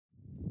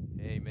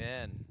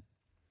Amen.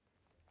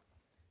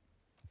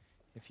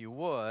 If you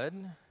would,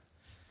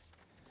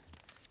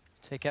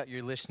 take out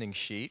your listening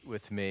sheet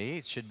with me.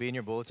 It should be in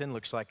your bulletin.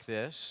 Looks like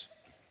this.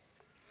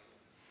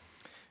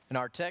 And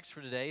our text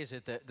for today is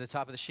at the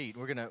top of the sheet.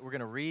 We're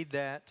gonna read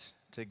that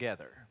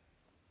together.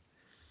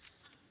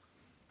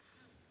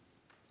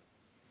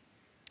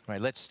 All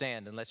right, let's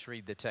stand and let's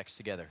read the text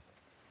together.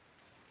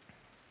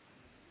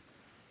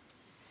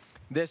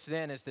 This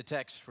then is the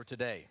text for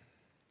today.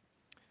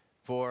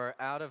 For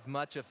out of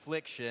much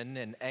affliction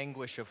and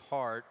anguish of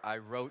heart I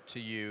wrote to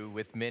you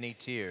with many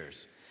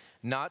tears,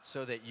 not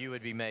so that you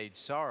would be made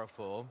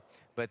sorrowful,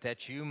 but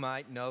that you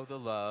might know the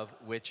love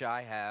which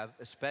I have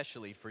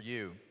especially for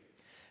you.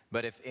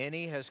 But if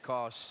any has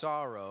caused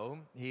sorrow,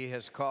 he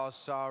has caused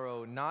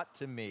sorrow not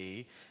to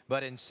me,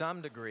 but in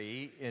some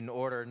degree, in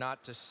order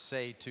not to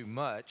say too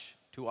much,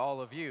 to all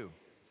of you.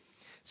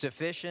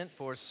 Sufficient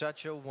for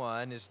such a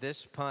one is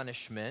this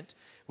punishment,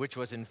 which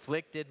was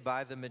inflicted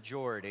by the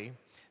majority,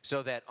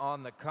 so that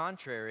on the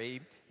contrary,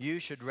 you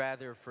should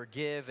rather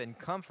forgive and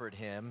comfort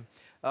him.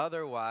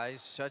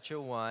 Otherwise, such a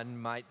one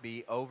might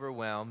be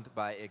overwhelmed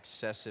by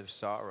excessive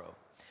sorrow.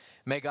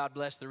 May God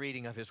bless the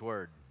reading of his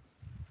word.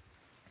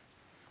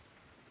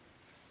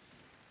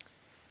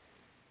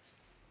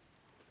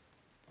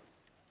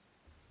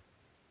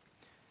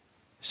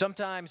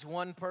 Sometimes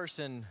one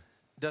person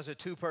does a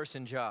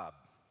two-person job.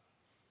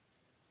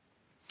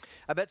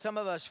 I bet some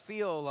of us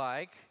feel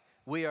like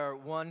we are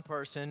one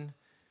person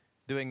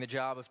doing the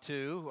job of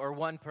two, or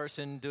one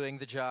person doing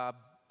the job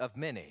of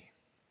many.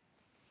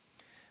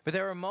 But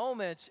there are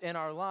moments in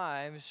our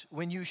lives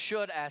when you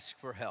should ask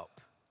for help.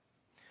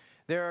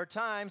 There are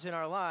times in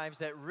our lives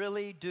that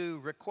really do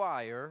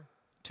require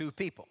two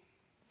people.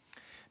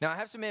 Now, I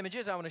have some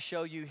images I want to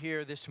show you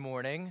here this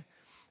morning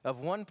of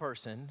one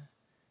person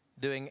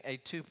doing a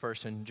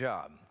two-person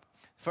job.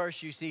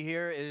 First, you see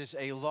here is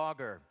a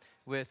logger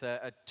with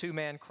a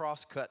two-man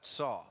crosscut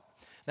saw.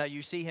 Now,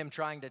 you see him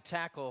trying to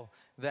tackle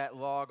that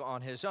log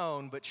on his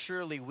own, but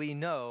surely we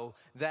know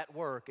that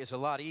work is a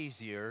lot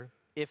easier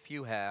if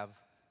you have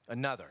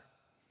another.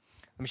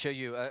 Let me show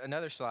you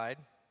another slide.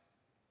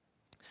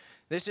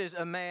 This is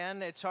a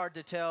man. It's hard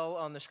to tell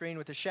on the screen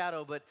with the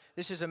shadow, but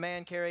this is a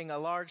man carrying a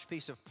large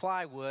piece of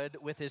plywood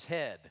with his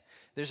head.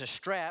 There's a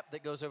strap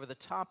that goes over the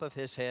top of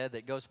his head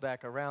that goes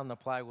back around the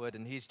plywood,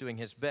 and he's doing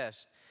his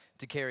best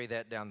to carry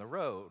that down the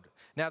road.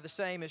 Now, the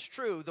same is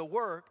true. The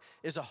work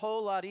is a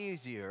whole lot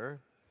easier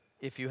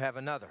if you have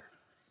another.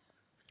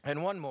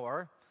 And one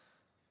more,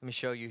 let me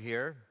show you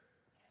here.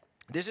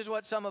 This is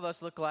what some of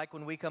us look like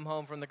when we come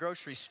home from the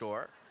grocery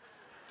store.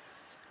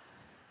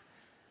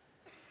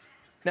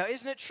 Now,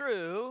 isn't it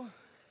true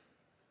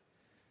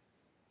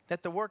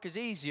that the work is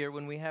easier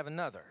when we have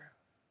another?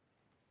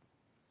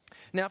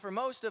 Now, for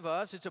most of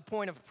us, it's a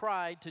point of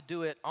pride to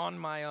do it on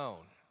my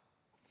own.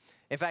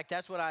 In fact,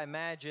 that's what I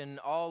imagine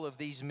all of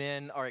these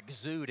men are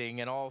exuding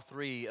in all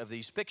three of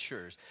these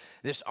pictures.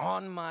 This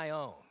on my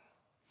own.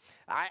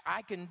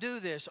 I can do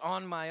this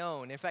on my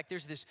own. In fact,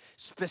 there's this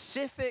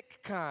specific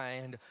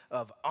kind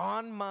of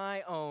on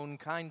my own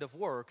kind of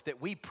work that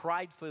we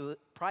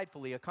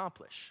pridefully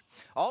accomplish.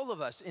 All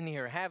of us in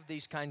here have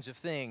these kinds of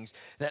things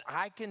that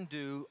I can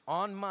do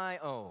on my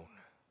own,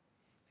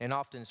 and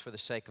often it's for the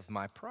sake of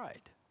my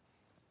pride.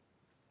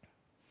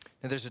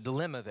 Now, there's a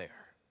dilemma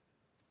there.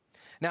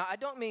 Now, I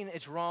don't mean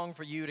it's wrong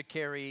for you to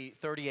carry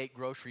 38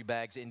 grocery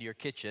bags into your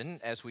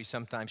kitchen, as we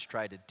sometimes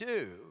try to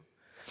do.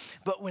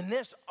 But when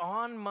this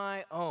on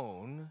my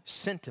own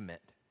sentiment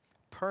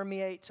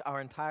permeates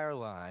our entire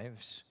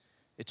lives,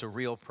 it's a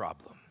real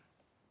problem.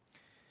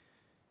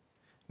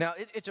 Now,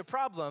 it's a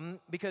problem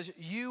because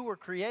you were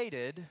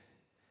created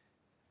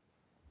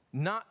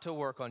not to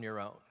work on your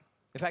own.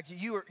 In fact,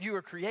 you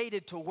were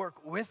created to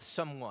work with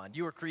someone.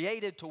 You were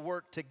created to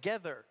work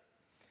together.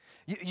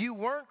 You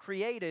weren't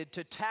created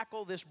to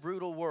tackle this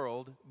brutal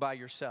world by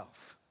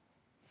yourself.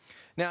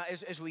 Now,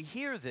 as we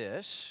hear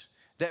this,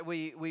 that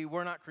we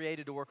were not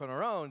created to work on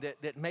our own,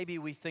 that maybe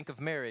we think of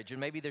marriage, and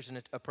maybe there's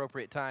an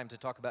appropriate time to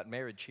talk about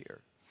marriage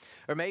here.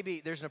 Or maybe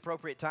there's an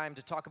appropriate time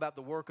to talk about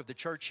the work of the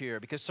church here,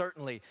 because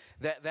certainly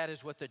that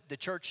is what the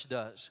church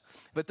does.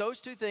 But those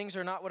two things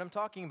are not what I'm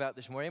talking about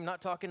this morning. I'm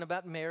not talking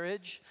about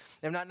marriage.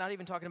 I'm not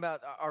even talking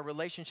about our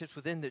relationships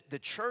within the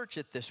church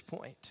at this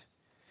point.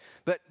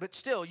 But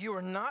still, you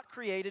are not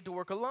created to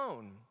work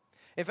alone.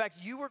 In fact,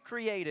 you were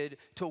created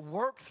to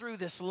work through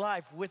this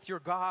life with your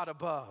God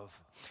above.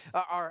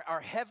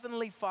 Our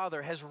Heavenly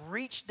Father has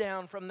reached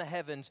down from the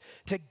heavens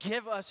to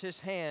give us His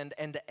hand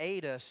and to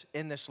aid us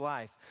in this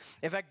life.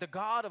 In fact, the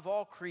God of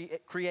all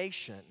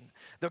creation,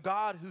 the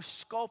God who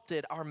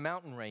sculpted our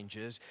mountain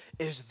ranges,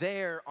 is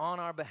there on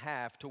our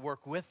behalf to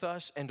work with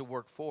us and to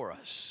work for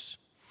us.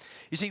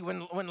 You see,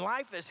 when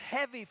life is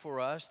heavy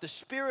for us, the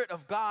Spirit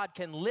of God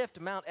can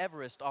lift Mount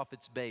Everest off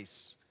its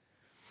base.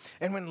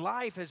 And when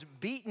life has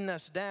beaten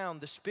us down,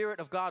 the Spirit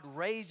of God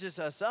raises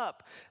us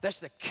up. That's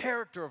the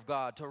character of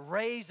God, to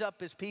raise up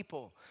His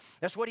people.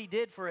 That's what He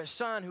did for His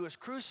Son, who was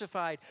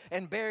crucified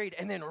and buried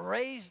and then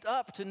raised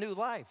up to new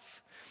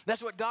life.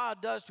 That's what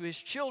God does to His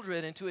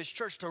children and to His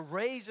church, to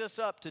raise us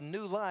up to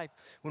new life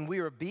when we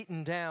are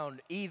beaten down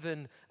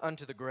even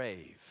unto the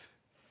grave.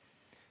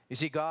 You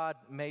see, God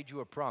made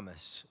you a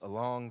promise a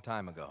long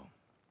time ago.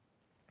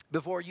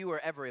 Before you were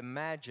ever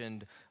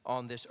imagined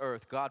on this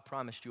earth, God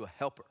promised you a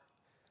helper.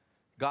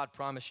 God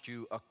promised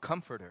you a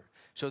comforter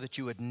so that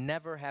you would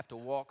never have to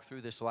walk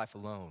through this life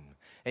alone,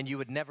 and you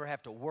would never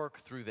have to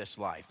work through this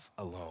life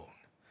alone.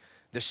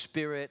 The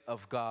Spirit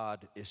of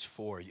God is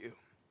for you.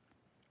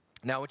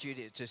 Now, I want you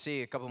to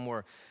see a couple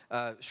more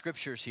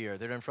scriptures here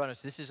that are in front of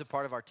us. This is a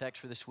part of our text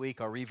for this week.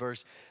 I'll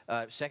reverse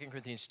 2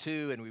 Corinthians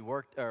 2, and we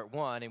worked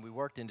 1, and we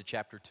worked into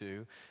chapter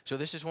 2. So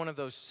this is one of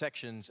those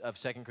sections of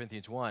 2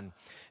 Corinthians 1.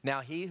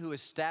 Now, He who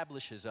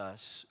establishes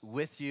us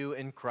with you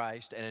in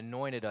Christ and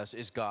anointed us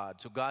is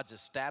God. So God's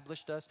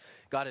established us.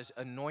 God has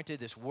anointed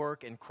this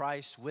work in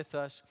Christ with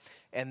us.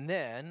 And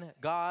then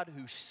God,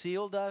 who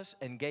sealed us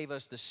and gave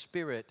us the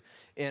Spirit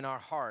in our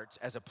hearts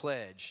as a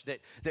pledge,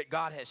 that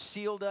God has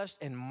sealed us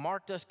and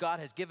marked us. God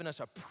has given us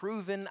a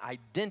proven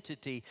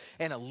identity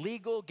and a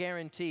legal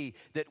guarantee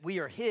that we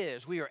are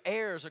His. We are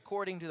heirs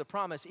according to the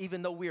promise,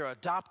 even though we are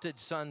adopted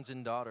sons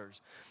and daughters.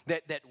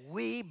 That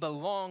we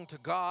belong to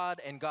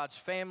God and God's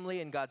family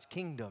and God's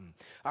kingdom.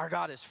 Our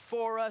God is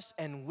for us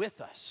and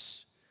with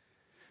us.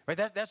 Right?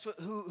 That's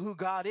who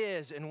God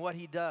is and what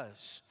He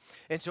does.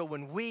 And so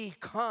when we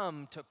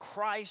come to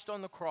Christ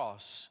on the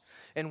cross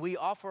and we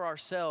offer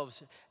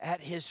ourselves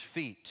at His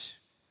feet,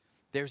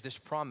 there's this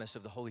promise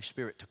of the Holy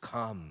Spirit to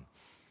come,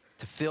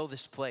 to fill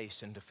this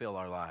place and to fill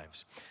our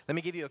lives. Let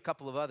me give you a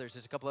couple of others.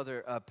 There's a couple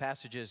other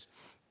passages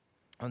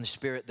on the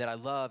Spirit that I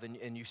love,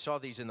 and you saw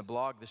these in the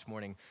blog this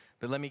morning.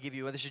 But let me give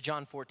you, this is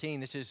John 14.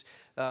 This is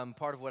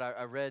part of what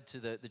I read to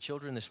the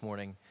children this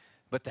morning.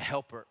 But the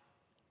Helper,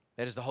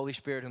 that is the Holy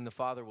Spirit whom the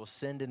Father will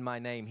send in my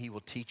name, He will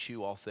teach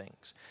you all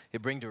things.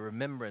 He'll bring to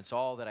remembrance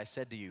all that I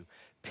said to you.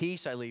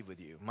 Peace I leave with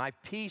you. My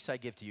peace I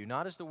give to you.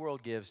 Not as the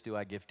world gives do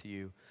I give to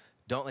you.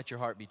 Don't let your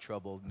heart be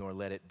troubled, nor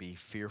let it be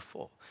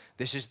fearful.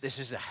 This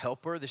is a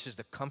helper. This is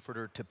the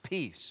comforter to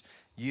peace.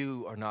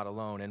 You are not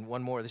alone. And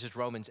one more. This is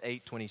Romans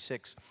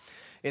 8:26.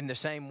 In the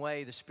same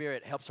way, the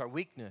Spirit helps our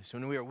weakness.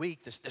 When we are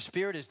weak, the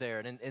Spirit is there.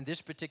 And in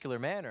this particular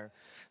manner,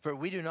 for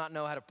we do not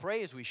know how to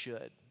pray as we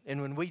should.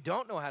 And when we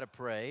don't know how to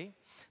pray,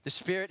 the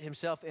Spirit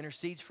Himself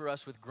intercedes for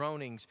us with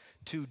groanings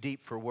too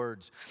deep for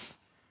words.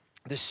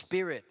 The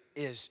Spirit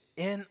is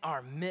in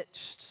our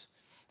midst.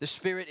 The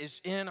Spirit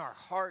is in our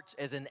hearts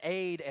as an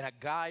aid and a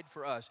guide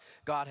for us.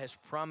 God has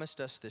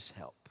promised us this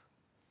help.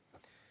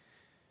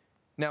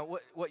 Now,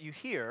 what you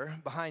hear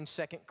behind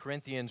 2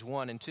 Corinthians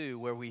 1 and 2,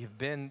 where we have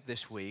been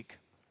this week,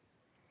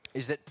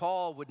 is that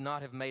Paul would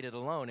not have made it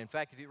alone. In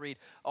fact, if you read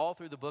all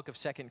through the book of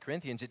 2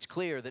 Corinthians, it's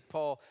clear that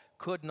Paul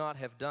could not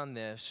have done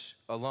this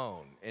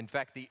alone. In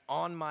fact, the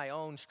on my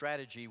own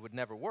strategy would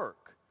never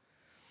work.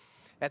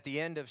 At the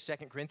end of 2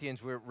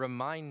 Corinthians, we're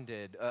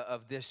reminded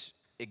of this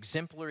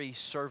exemplary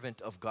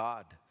servant of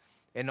God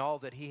and all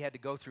that he had to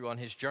go through on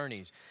his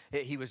journeys.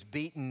 He was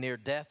beaten near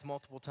death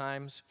multiple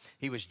times.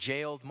 He was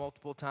jailed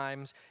multiple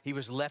times. He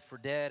was left for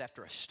dead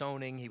after a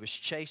stoning. He was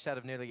chased out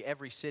of nearly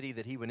every city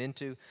that he went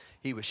into.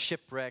 He was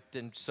shipwrecked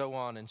and so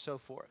on and so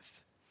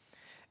forth.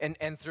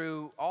 And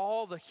through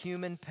all the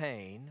human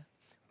pain,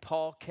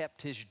 Paul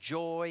kept his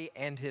joy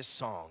and his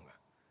song.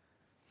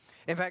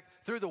 In fact,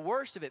 through the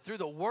worst of it, through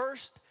the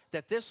worst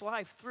that this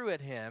life threw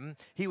at him,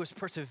 he was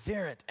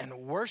perseverant and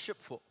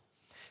worshipful.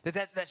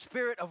 That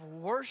spirit of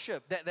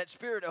worship, that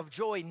spirit of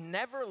joy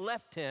never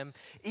left him,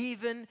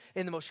 even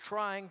in the most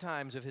trying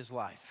times of his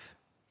life.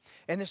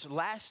 And this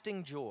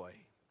lasting joy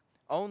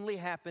only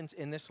happens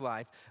in this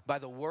life by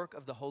the work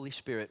of the Holy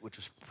Spirit, which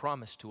was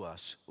promised to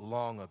us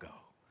long ago.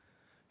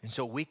 And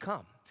so we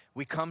come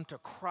to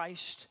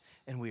Christ,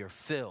 and we are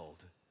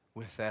filled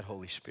with that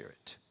Holy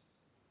Spirit.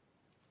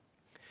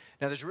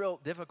 Now, there's real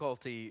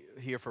difficulty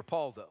here for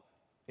Paul, though,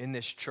 in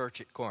this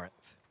church at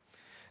Corinth.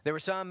 There were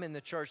some in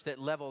the church that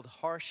leveled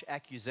harsh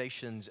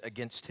accusations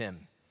against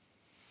him.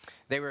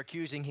 They were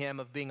accusing him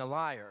of being a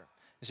liar.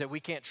 They said, we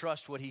can't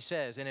trust what he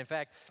says. And in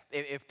fact,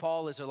 if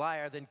Paul is a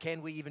liar, then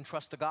can we even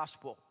trust the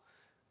gospel?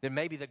 Then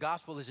maybe the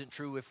gospel isn't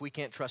true if we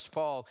can't trust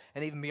Paul.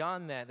 And even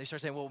beyond that, they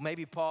start saying, well,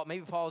 maybe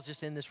Paul's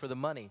just in this for the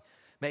money.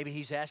 Maybe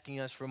he's asking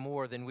us for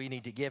more than we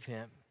need to give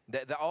him.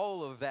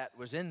 All of that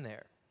was in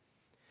there.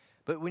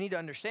 But we need to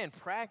understand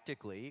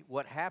practically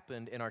what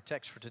happened in our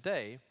text for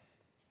today.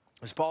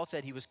 As Paul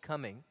said, he was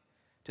coming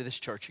to this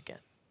church again.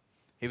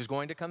 He was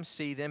going to come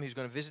see them. He was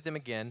going to visit them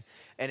again.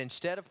 And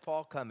instead of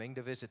Paul coming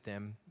to visit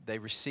them, they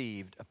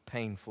received a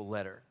painful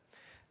letter.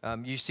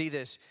 You see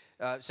this,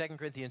 2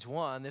 Corinthians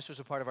 1. This was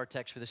a part of our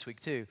text for this week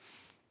too.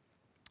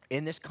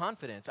 In this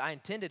confidence, I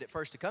intended at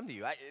first to come to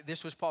you.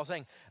 This was Paul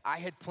saying, I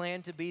had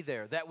planned to be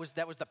there. That was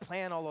the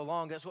plan all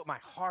along. That's what my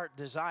heart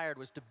desired,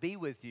 was to be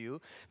with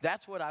you.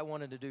 That's what I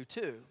wanted to do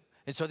too.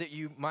 and so that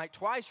you might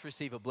twice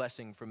receive a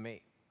blessing from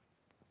me.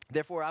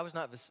 Therefore, I was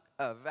not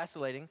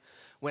vacillating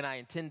when I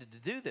intended to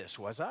do this,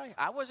 was I?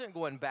 I wasn't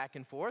going back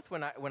and forth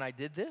when I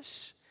did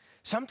this.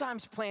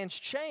 Sometimes plans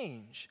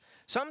change.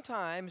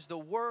 Sometimes the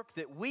work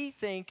that we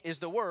think is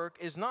the work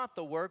is not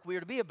the work we are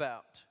to be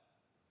about.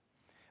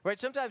 Right?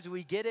 Sometimes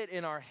we get it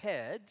in our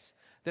heads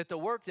that the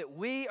work that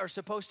we are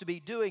supposed to be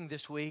doing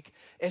this week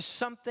is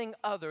something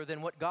other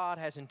than what God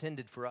has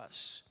intended for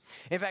us.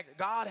 In fact,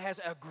 God has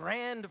a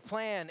grand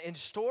plan in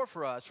store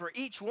for us, for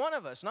each one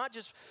of us, not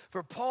just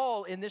for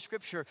Paul in this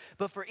scripture,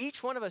 but for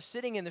each one of us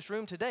sitting in this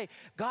room today.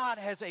 God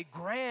has a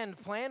grand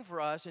plan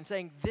for us and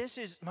saying, this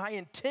is my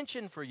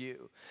intention for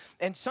you.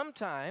 And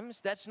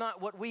sometimes that's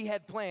not what we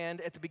had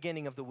planned at the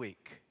beginning of the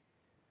week.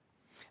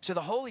 So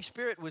the Holy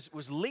Spirit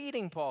was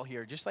leading Paul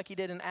here, just like he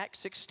did in Acts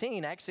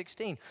 16. Acts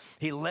 16,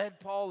 he led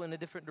Paul in a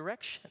different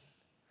direction.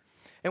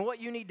 And what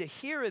you need to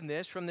hear in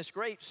this from this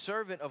great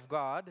servant of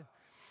God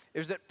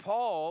is that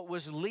Paul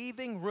was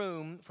leaving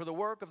room for the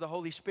work of the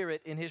Holy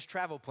Spirit in his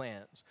travel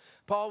plans.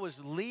 Paul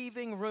was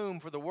leaving room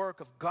for the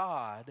work of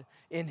God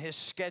in his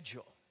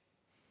schedule.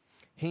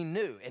 He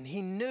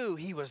knew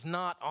he was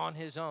not on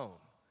his own.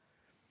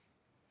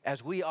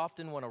 As we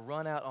often want to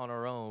run out on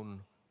our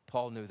own,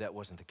 Paul knew that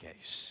wasn't the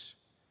case.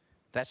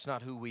 That's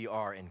not who we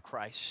are in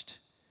Christ.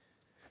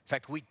 In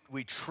fact,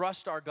 we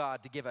trust our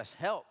God to give us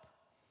help,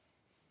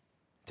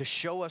 to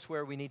show us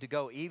where we need to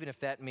go, even if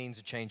that means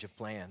a change of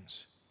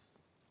plans.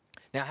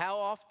 Now, how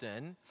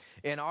often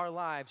in our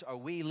lives are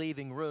we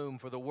leaving room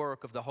for the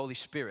work of the Holy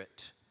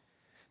Spirit?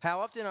 How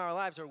often in our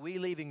lives are we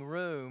leaving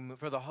room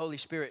for the Holy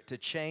Spirit to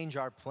change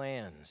our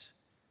plans,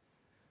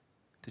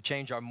 to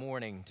change our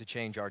morning, to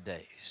change our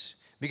days?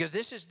 Because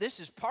this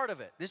is part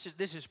of it.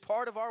 This is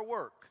part of our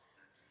work.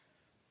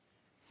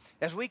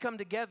 As we come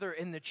together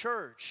in the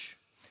church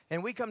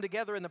and we come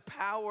together in the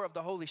power of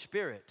the Holy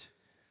Spirit,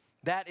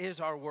 that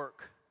is our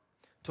work,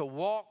 to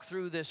walk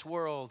through this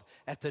world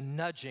at the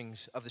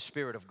nudgings of the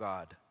Spirit of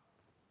God.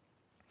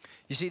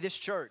 You see, this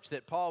church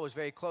that Paul was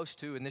very close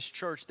to and this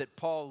church that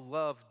Paul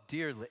loved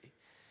dearly,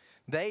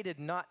 they did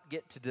not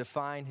get to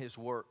define his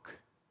work.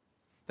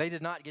 They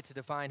did not get to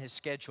define his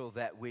schedule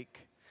that week.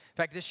 In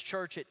fact, this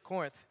church at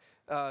Corinth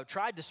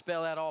tried to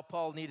spell out all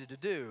Paul needed to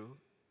do,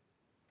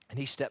 and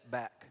he stepped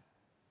back.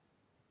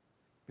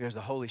 Because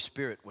the Holy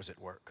Spirit was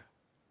at work.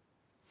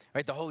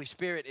 Right? The Holy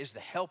Spirit is the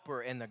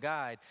helper and the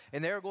guide.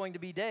 And there are going to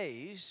be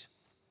days,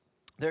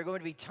 there are going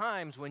to be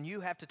times when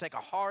you have to take a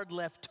hard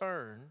left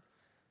turn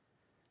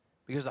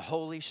because the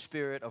Holy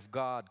Spirit of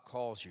God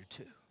calls you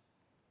to.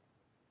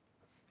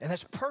 And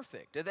that's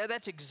perfect.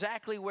 That's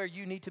exactly where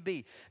you need to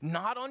be.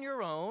 Not on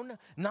your own,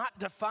 not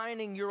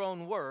defining your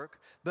own work,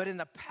 but in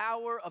the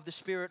power of the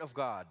Spirit of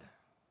God.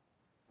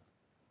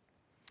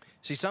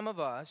 See, some of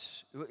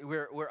us,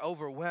 we're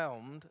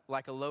overwhelmed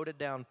like a loaded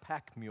down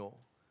pack mule.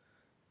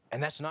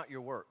 And that's not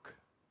your work.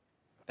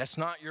 That's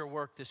not your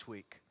work this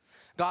week.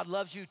 God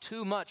loves you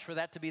too much for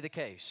that to be the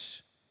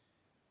case.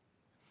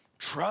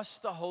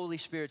 Trust the Holy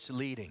Spirit's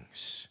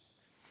leadings.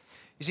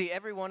 You see,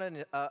 every one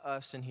of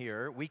us in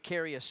here, we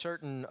carry a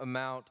certain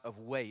amount of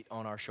weight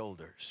on our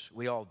shoulders.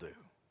 We all do.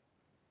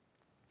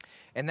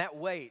 And that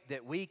weight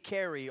that we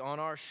carry on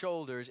our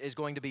shoulders is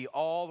going to be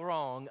all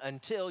wrong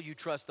until you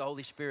trust the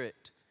Holy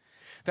Spirit.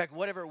 In fact,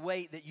 whatever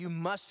weight that you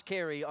must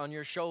carry on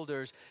your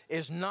shoulders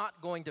is not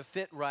going to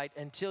fit right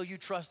until you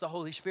trust the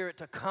Holy Spirit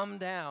to come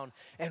down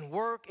and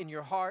work in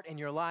your heart and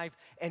your life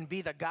and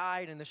be the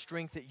guide and the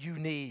strength that you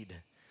need.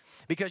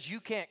 Because you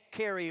can't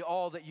carry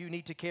all that you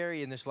need to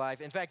carry in this life.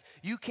 In fact,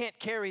 you can't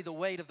carry the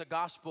weight of the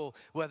gospel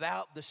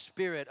without the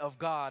Spirit of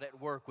God at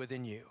work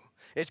within you.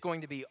 It's going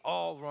to be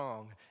all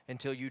wrong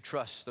until you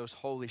trust those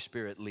Holy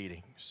Spirit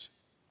leadings.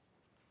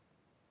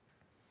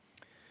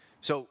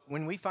 So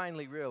when we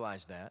finally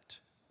realize that,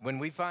 when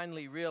we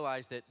finally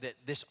realize that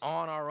this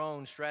on our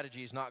own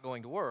strategy is not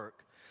going to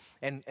work,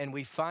 and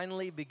we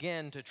finally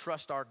begin to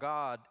trust our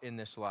God in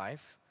this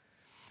life,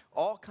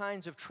 all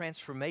kinds of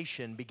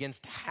transformation begins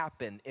to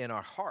happen in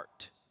our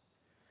heart.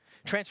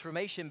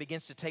 Transformation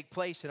begins to take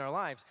place in our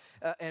lives.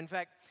 In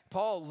fact,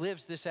 Paul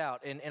lives this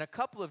out in a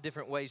couple of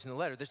different ways in the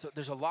letter.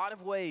 There's a lot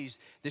of ways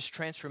this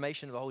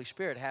transformation of the Holy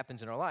Spirit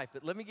happens in our life,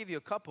 but let me give you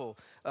a couple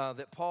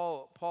that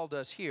Paul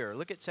does here.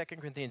 Look at 2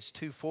 Corinthians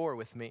 2:4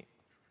 with me.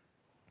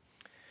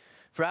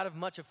 For out of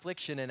much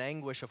affliction and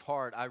anguish of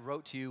heart I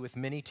wrote to you with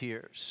many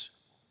tears,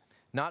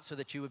 not so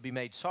that you would be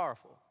made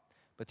sorrowful,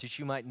 but that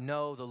you might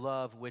know the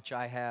love which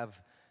I have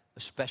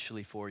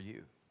especially for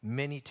you.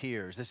 Many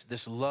tears,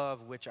 this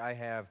love which I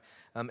have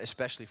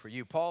especially for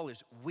you. Paul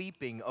is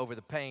weeping over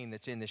the pain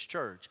that's in this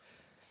church.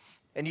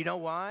 And you know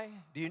why?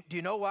 Do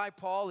you know why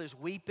Paul is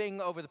weeping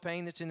over the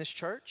pain that's in this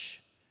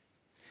church?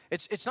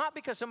 It's not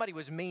because somebody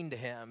was mean to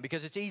him,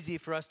 because it's easy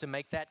for us to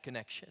make that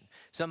connection.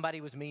 Somebody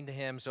was mean to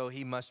him, so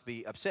he must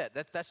be upset.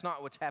 That's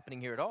not what's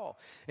happening here at all.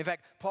 In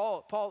fact,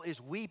 Paul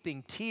is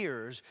weeping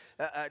tears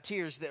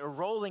that are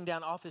rolling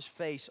down off his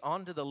face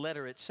onto the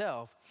letter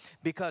itself,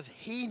 because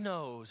he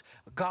knows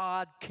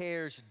God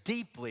cares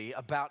deeply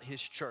about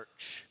his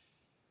church.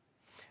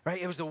 Right?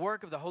 It was the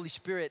work of the Holy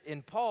Spirit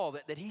in Paul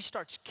that he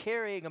starts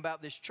caring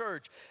about this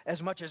church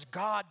as much as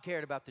God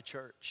cared about the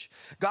church.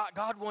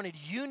 God wanted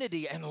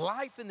unity and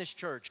life in this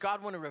church.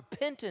 God wanted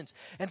repentance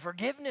and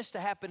forgiveness to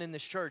happen in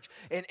this church.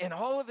 And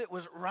all of it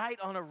was right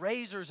on a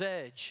razor's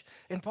edge.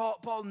 And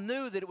Paul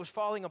knew that it was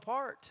falling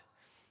apart.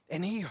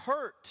 And he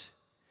hurt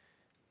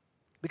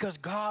because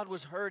God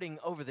was hurting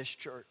over this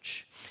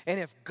church. And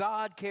if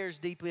God cares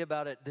deeply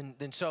about it,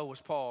 then so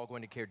was Paul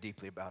going to care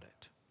deeply about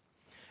it.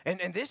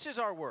 And this is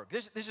our work.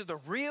 This is the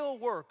real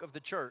work of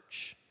the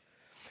church.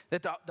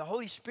 That the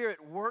Holy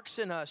Spirit works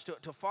in us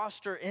to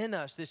foster in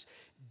us this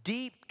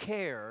deep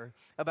care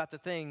about the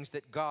things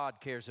that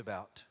God cares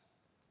about.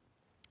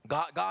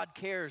 God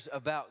cares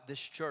about this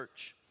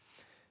church.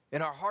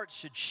 And our hearts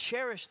should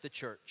cherish the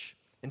church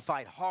and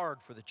fight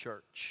hard for the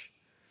church.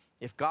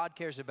 If God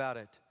cares about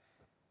it,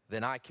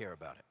 then I care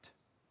about it.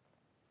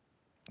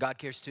 God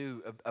cares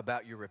too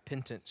about your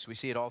repentance. We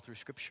see it all through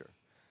Scripture.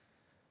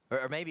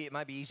 Or maybe it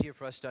might be easier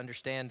for us to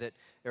understand that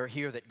or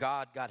hear that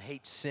God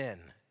hates sin.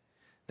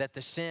 That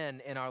the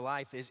sin in our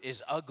life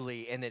is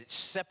ugly and that it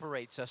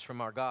separates us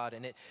from our God.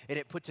 And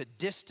it puts a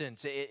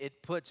distance.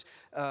 It puts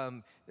a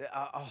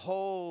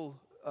whole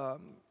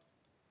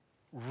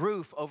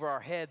roof over our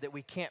head that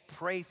we can't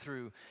pray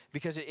through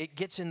because it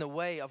gets in the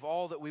way of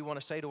all that we want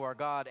to say to our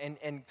God.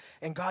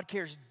 And God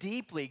cares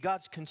deeply.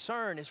 God's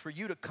concern is for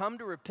you to come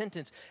to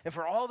repentance and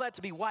for all that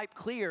to be wiped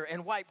clear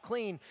and wiped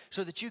clean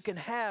so that you can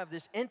have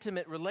this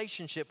intimate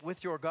relationship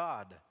with your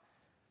God.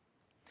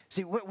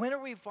 See, when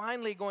are we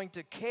finally going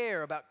to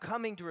care about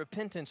coming to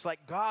repentance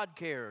like God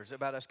cares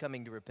about us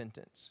coming to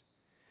repentance?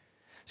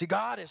 See,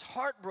 God is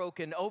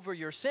heartbroken over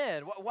your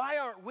sin. Why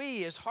aren't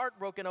we as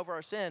heartbroken over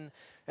our sin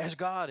as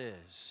God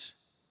is?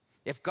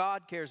 If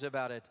God cares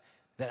about it,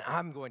 then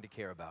I'm going to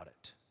care about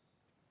it.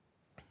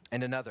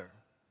 And another,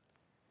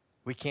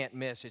 we can't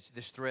miss,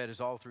 this thread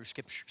is all through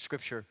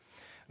Scripture.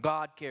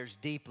 God cares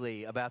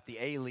deeply about the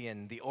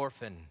alien, the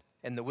orphan,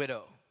 and the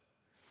widow.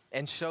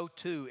 And so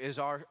too is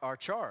our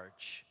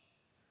charge.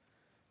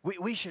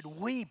 We should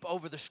weep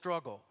over the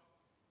struggle.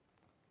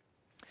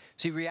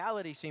 See,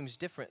 reality seems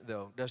different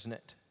though, doesn't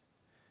it?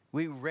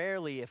 We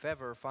rarely, if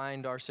ever,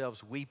 find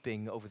ourselves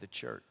weeping over the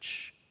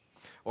church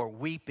or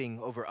weeping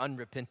over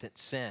unrepentant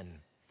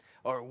sin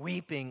or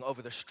weeping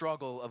over the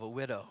struggle of a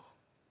widow.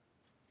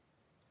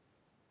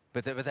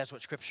 But that's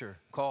what Scripture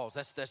calls.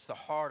 That's the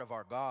heart of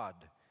our God.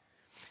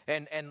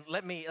 And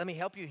let me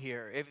help you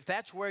here. If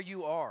that's where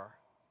you are,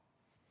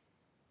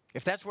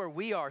 if that's where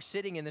we are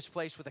sitting in this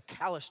place with a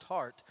calloused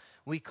heart,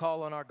 we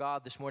call on our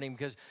God this morning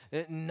because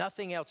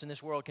nothing else in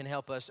this world can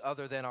help us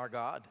other than our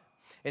God.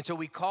 And so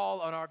we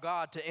call on our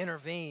God to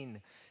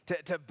intervene,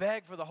 to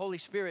beg for the Holy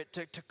Spirit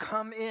to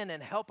come in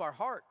and help our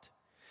heart,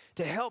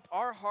 to help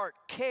our heart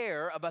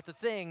care about the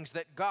things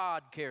that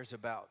God cares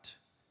about.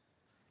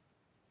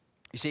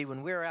 You see,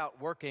 when we're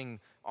out working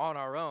on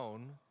our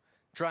own,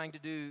 trying to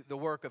do the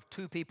work of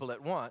two people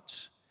at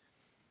once,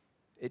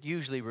 it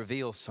usually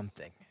reveals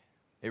something.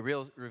 It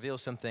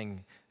reveals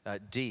something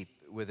deep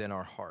within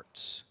our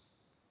hearts.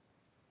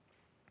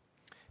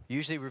 It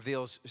usually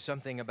reveals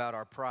something about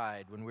our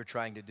pride when we're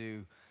trying to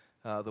do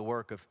the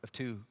work of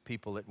two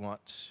people at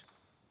once.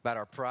 About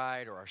our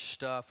pride or our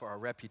stuff or our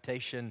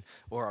reputation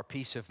or our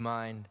peace of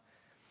mind.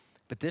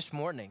 But this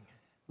morning,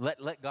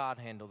 let God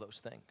handle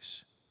those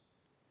things.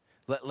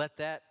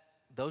 Let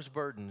those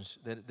burdens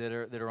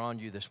that are on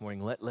you this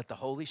morning, let the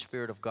Holy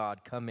Spirit of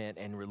God come in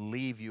and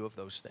relieve you of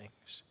those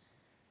things.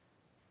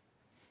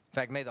 In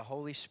fact, may the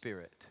Holy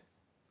Spirit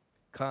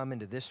come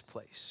into this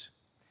place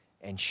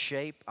and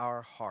shape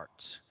our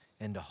hearts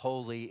into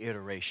holy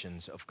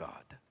iterations of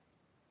God.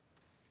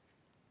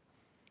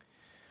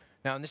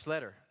 Now, in this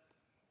letter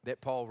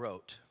that Paul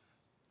wrote,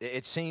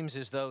 it seems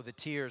as though the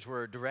tears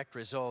were a direct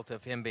result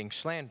of him being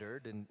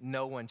slandered and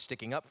no one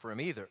sticking up for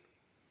him either.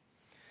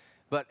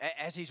 But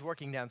as he's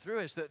working down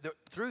through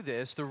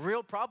this, the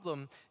real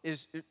problem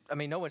is,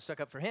 no one stuck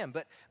up for him,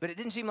 but it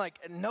didn't seem like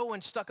no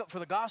one stuck up for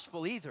the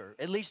gospel either,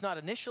 at least not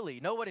initially.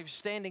 Nobody was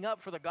standing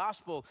up for the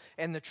gospel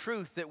and the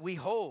truth that we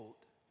hold.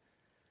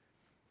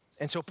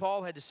 And so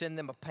Paul had to send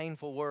them a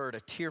painful word,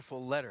 a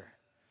tearful letter.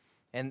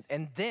 And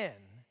then,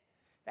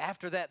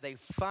 after that, they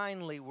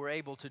finally were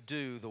able to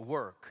do the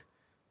work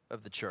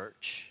of the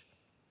church.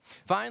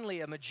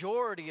 Finally, a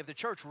majority of the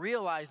church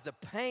realized the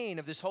pain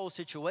of this whole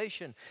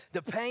situation,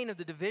 the pain of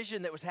the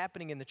division that was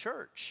happening in the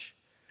church.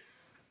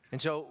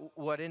 And so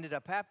what ended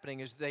up happening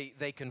is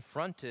they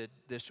confronted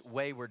this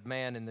wayward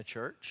man in the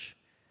church.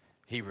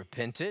 He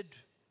repented,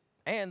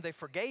 and they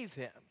forgave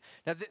him.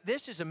 Now,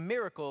 this is a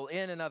miracle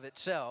in and of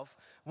itself,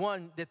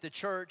 one that the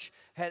church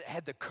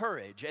had the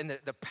courage and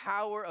the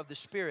power of the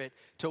Spirit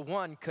to,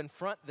 one,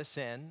 confront the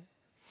sin,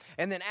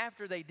 and then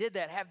after they did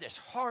that, have this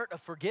heart of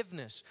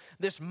forgiveness,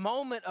 this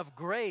moment of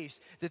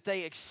grace that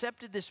they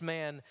accepted this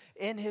man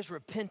in his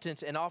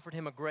repentance and offered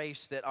him a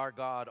grace that our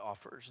God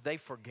offers. They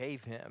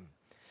forgave him.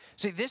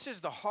 See, this is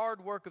the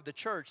hard work of the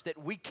church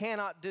that we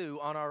cannot do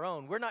on our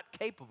own. We're not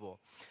capable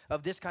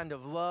of this kind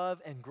of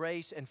love and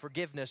grace and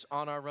forgiveness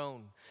on our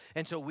own.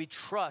 And so we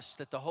trust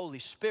that the Holy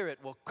Spirit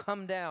will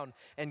come down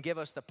and give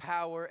us the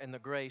power and the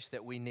grace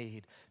that we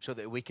need so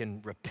that we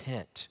can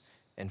repent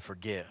and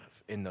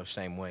forgive in those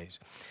same ways.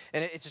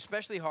 And it's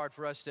especially hard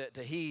for us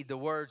to heed the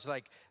words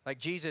like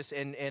Jesus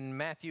in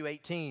Matthew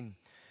 18.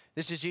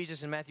 This is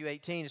Jesus in Matthew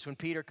 18. It's when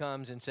Peter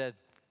comes and said,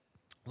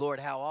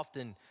 Lord, how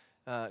often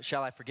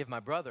shall I forgive my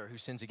brother who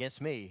sins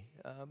against me?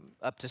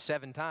 Up to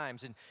 7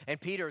 times.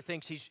 And Peter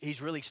thinks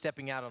he's really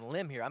stepping out on a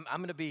limb here. I'm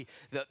going to be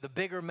the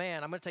bigger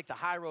man. I'm going to take the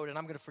high road, and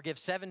I'm going to forgive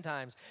 7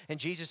 times. And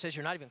Jesus says,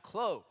 you're not even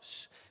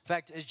close. In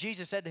fact, as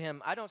Jesus said to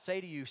him, I don't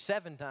say to you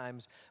 7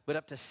 times, but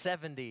up to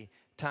 70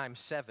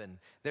 times 7.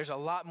 There's a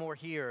lot more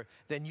here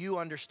than you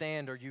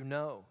understand or you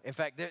know. In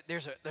fact,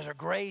 there's a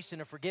grace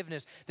and a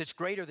forgiveness that's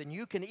greater than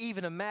you can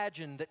even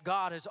imagine that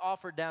God has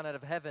offered down out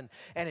of heaven.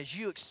 And as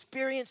you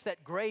experience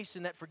that grace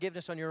and that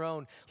forgiveness on your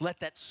own, let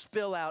that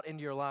spill out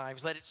into your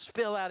lives. Let it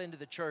spill out into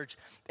the church,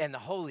 and the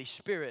Holy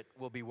Spirit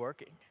will be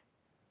working.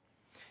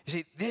 You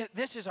see,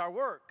 this is our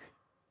work.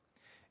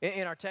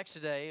 In our text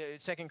today,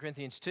 2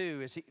 Corinthians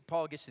 2, as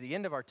Paul gets to the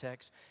end of our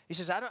text, he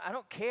says, I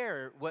don't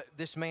care what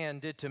this man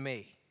did to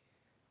me.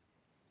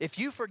 If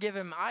you forgive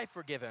him, I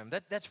forgive him.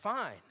 That's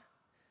fine.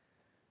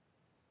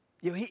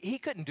 You know, he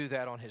couldn't do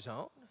that on his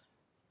own.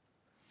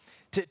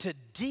 To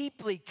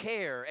deeply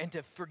care and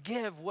to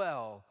forgive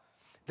well,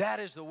 that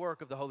is the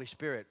work of the Holy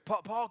Spirit.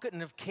 Paul couldn't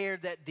have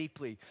cared that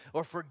deeply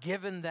or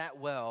forgiven that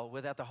well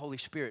without the Holy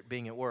Spirit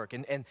being at work.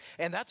 And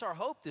that's our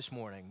hope this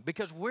morning,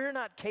 because we're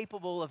not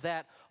capable of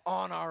that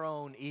on our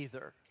own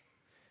either.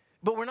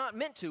 But we're not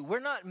meant to. We're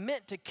not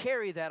meant to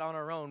carry that on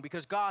our own,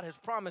 because God has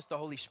promised the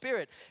Holy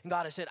Spirit. And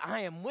God has said,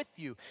 I am with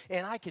you,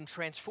 and I can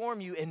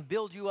transform you and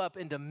build you up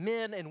into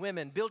men and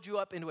women, build you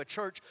up into a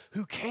church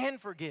who can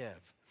forgive,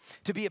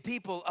 to be a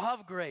people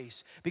of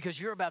grace, because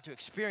you're about to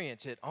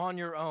experience it on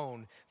your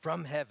own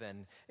from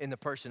heaven in the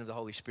person of the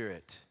Holy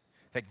Spirit.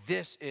 In fact,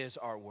 this is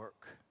our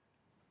work.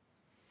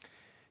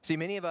 See,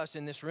 many of us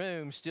in this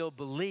room still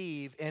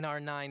believe in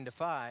our 9 to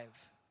 5.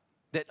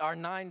 That our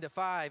 9 to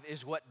 5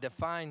 is what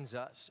defines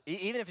us.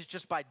 Even if it's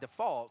just by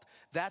default,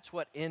 that's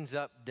what ends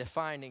up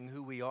defining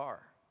who we are.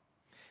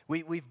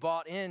 We've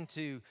bought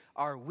into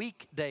our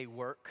weekday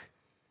work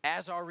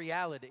as our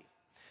reality.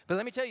 But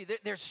let me tell you,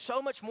 there's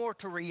so much more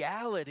to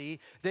reality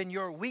than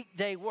your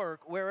weekday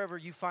work, wherever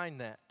you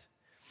find that.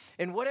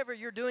 And whatever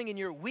you're doing in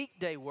your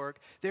weekday work,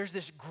 there's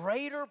this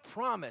greater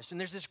promise, and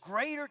there's this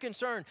greater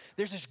concern.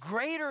 There's this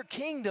greater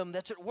kingdom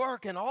that's at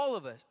work in all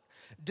of us,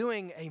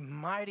 doing a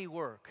mighty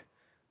work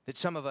that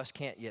some of us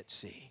can't yet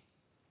see.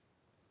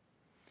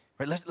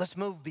 Right, let's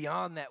move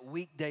beyond that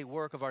weekday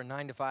work of our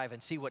 9 to 5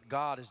 and see what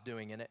God is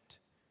doing in it.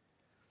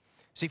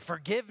 See,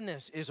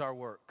 forgiveness is our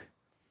work.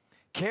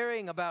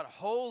 Caring about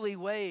holy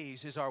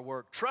ways is our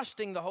work.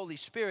 Trusting the Holy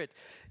Spirit,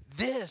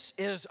 this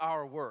is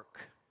our work.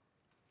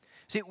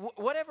 See,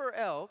 whatever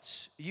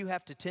else you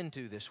have to tend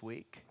to this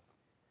week,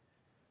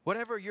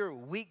 whatever your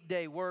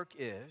weekday work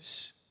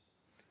is,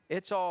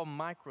 it's all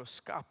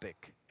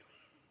microscopic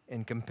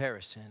in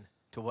comparison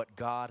to what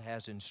God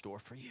has in store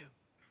for you.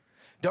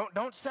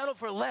 Don't settle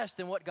for less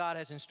than what God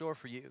has in store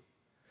for you,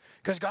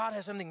 because God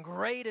has something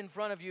great in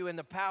front of you in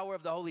the power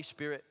of the Holy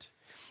Spirit.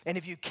 And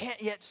if you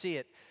can't yet see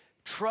it,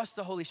 trust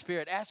the Holy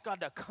Spirit. Ask God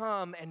to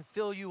come and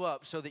fill you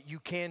up so that you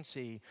can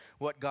see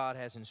what God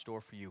has in store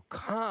for you.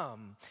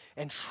 Come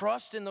and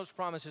trust in those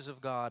promises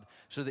of God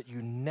so that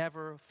you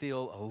never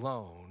feel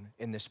alone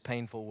in this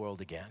painful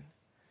world again,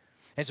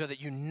 and so that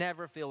you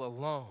never feel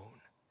alone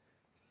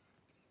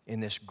in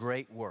this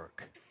great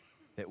work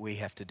that we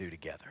have to do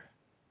together.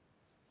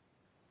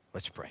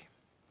 Let's pray.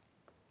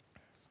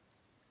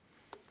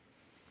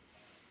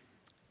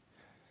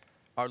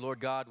 Our Lord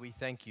God, we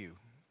thank you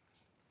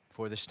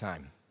for this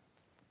time.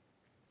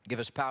 Give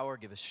us power,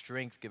 give us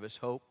strength, give us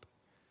hope.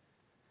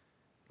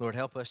 Lord,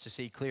 help us to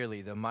see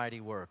clearly the mighty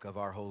work of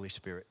our Holy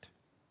Spirit.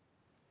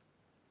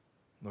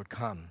 Lord,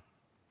 come,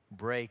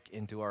 break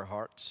into our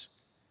hearts,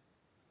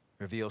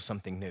 reveal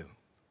something new.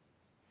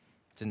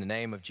 It's in the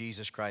name of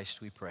Jesus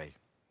Christ we pray.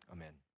 Amen.